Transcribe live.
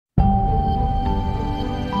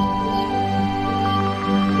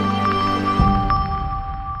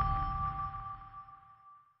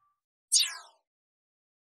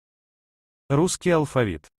Русский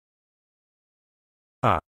алфавит.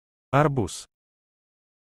 А. Арбуз.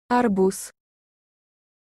 Арбуз.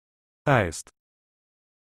 Аист.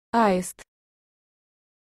 Аист.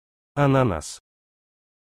 Ананас.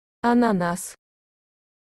 Ананас.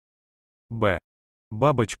 Б.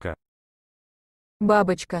 Бабочка.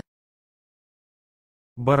 Бабочка.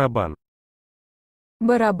 Барабан.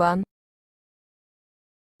 Барабан.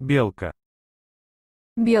 Белка.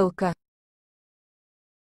 Белка.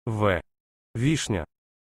 В. Вишня.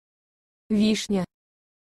 Вишня.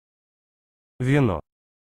 Вино.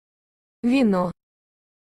 Вино.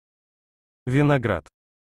 Виноград.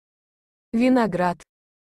 Виноград.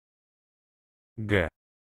 Г.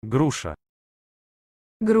 Груша.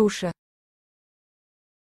 Груша.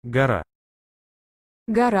 Гора.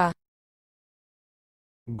 Гора.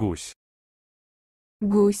 Гусь.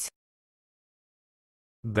 Гусь.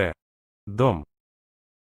 Д. Дом.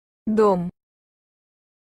 Дом.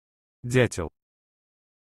 Дятел.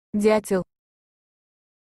 Дятел.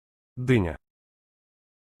 Дыня.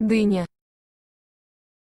 Дыня.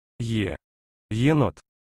 Е. Енот.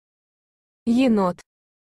 Енот.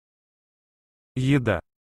 Еда.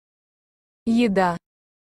 Еда.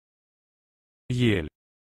 Ель.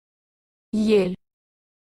 Ель.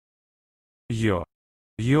 Ё.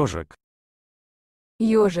 Ёжик.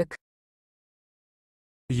 Ежик.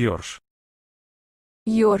 Ёрш.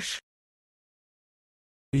 Ёрш.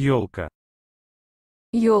 Ёлка.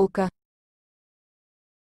 Елка.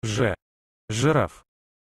 Ж. Жираф.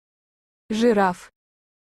 Жираф.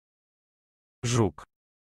 Жук.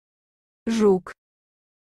 Жук.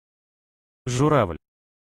 Журавль.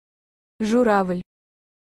 Журавль.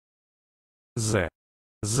 З.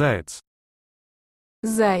 Заяц.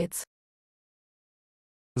 Заяц.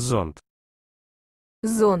 Зонт.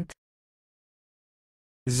 Зонт.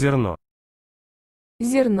 Зерно.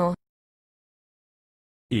 Зерно.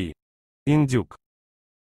 И. Индюк.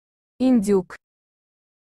 Индюк.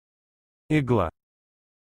 Игла.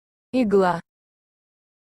 Игла.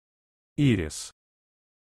 Ирис.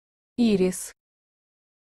 Ирис.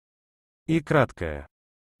 И краткое.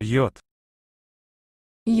 Йод.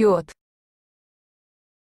 Йод.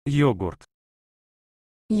 Йогурт.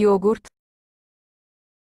 Йогурт.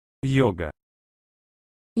 Йога.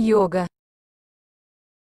 Йога.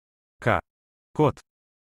 К. Кот.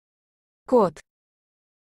 Кот.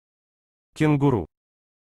 Кенгуру.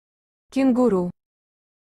 Кенгуру.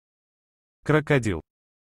 Крокодил.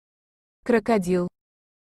 Крокодил.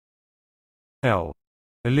 Л.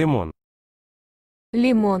 Лимон.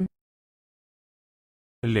 Лимон.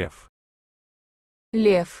 Лев.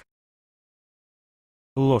 Лев.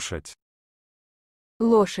 Лошадь.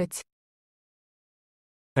 Лошадь.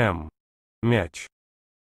 М. Мяч.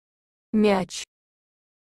 Мяч.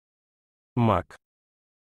 Мак.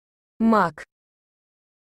 Мак.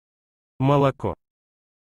 Молоко.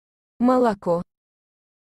 Молоко.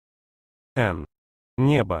 Н.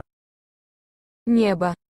 Небо.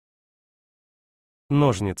 Небо.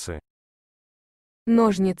 Ножницы.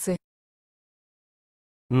 Ножницы.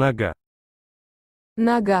 Нога.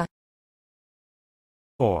 Нога.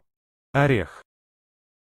 О. Орех.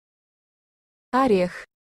 Орех.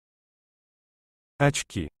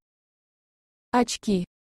 Очки. Очки.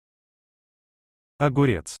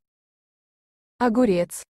 Огурец.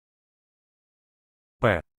 Огурец.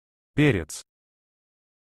 П. Перец.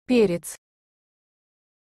 Перец.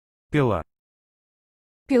 Пила.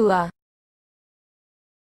 Пила.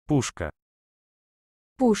 Пушка.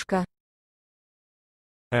 Пушка.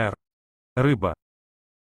 Р. Рыба.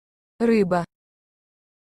 Рыба.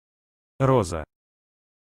 Роза.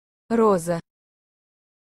 Роза.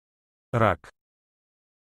 Рак.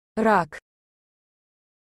 Рак.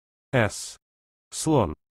 С.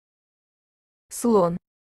 Слон. Слон.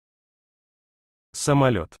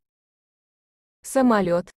 Самолет.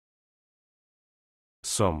 Самолет.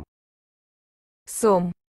 Сом.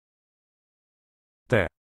 Сом. Т.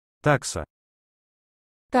 Такса.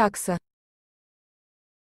 Такса.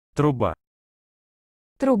 Труба.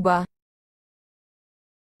 Труба.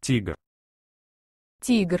 Тигр.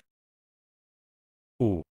 Тигр.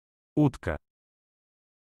 У. Утка.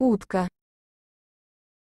 Утка.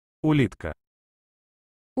 Улитка.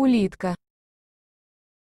 Улитка.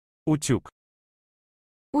 Утюг.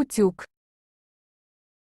 Утюг.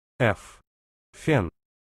 Ф. Фен.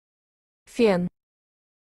 Фен.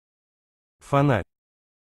 Фонарь.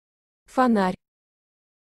 Фонарь.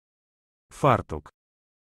 Фартук.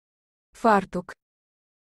 Фартук.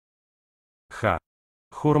 Х.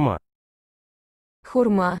 Хурма.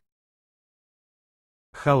 Хурма.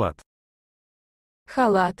 Халат.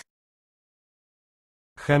 Халат.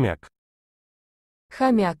 Хомяк.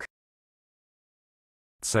 Хомяк.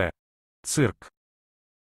 Ц. Цирк.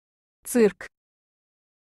 Цирк.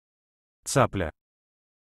 Цапля.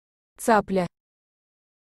 Цапля.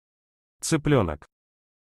 Цыпленок.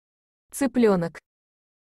 Цыпленок.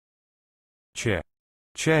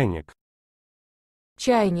 Чайник.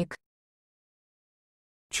 Чайник.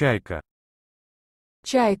 Чайка.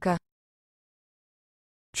 Чайка.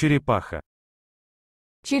 Черепаха.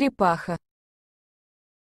 Черепаха.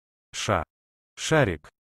 Шарик.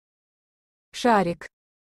 Шарик.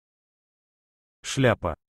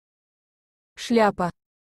 Шляпа. Шляпа.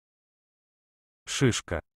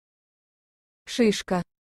 Шишка. Шишка.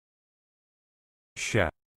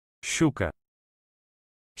 Щука.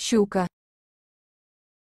 Щука.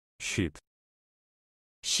 Щит.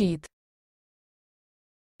 Щит.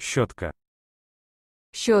 Щетка.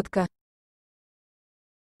 Щетка.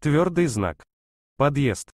 Твердый знак.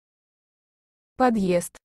 Подъезд.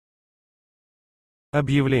 Подъезд.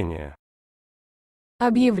 Объявление.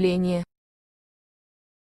 Объявление.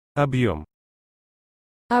 Объем.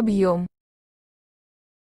 Объем.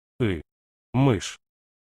 Мышь.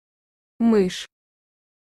 Мышь.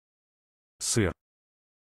 Сыр.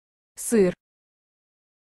 Сыр.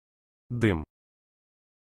 Дым.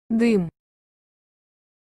 Дым.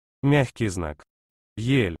 Мягкий знак.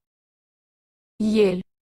 Ель. Ель.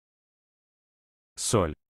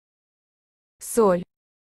 Соль. Соль.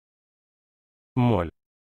 Моль.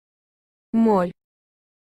 Моль.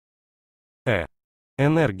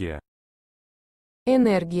 Энергия.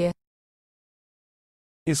 Энергия.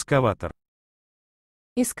 Эскаватор.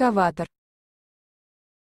 Эскаватор.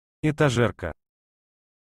 Этажерка.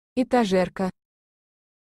 Этажерка.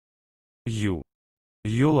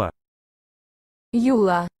 Юла.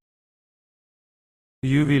 Юла.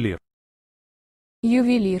 Ювелир.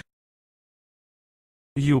 Ювелир.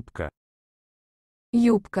 Юбка.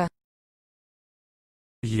 Юбка.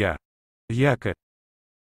 Якорь.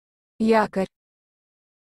 Якорь.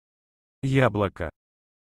 Яблоко.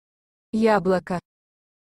 Яблоко.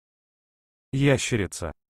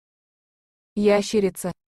 Ящерица.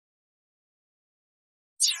 Ящерица.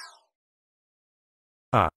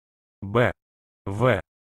 Б. В.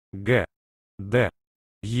 Г. Д.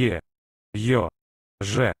 Е. Ё.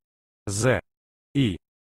 Ж. З.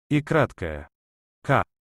 И краткое. К.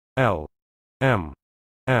 Л. М.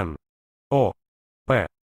 Н. О. П.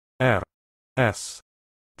 Р. С.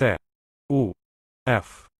 Т. У.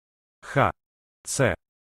 Ф. Х. Ц.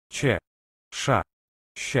 Ч. Ш.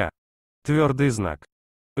 Щ. Твердый знак.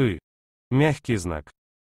 Мягкий знак.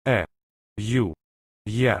 Ю.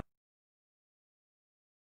 Я.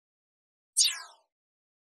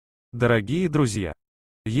 Дорогие друзья,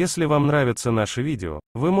 если вам нравятся наши видео,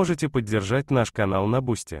 вы можете поддержать наш канал на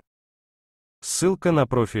Бусти. Ссылка на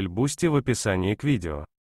профиль Бусти в описании к видео.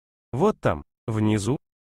 Вот там, внизу.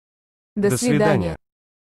 До свидания.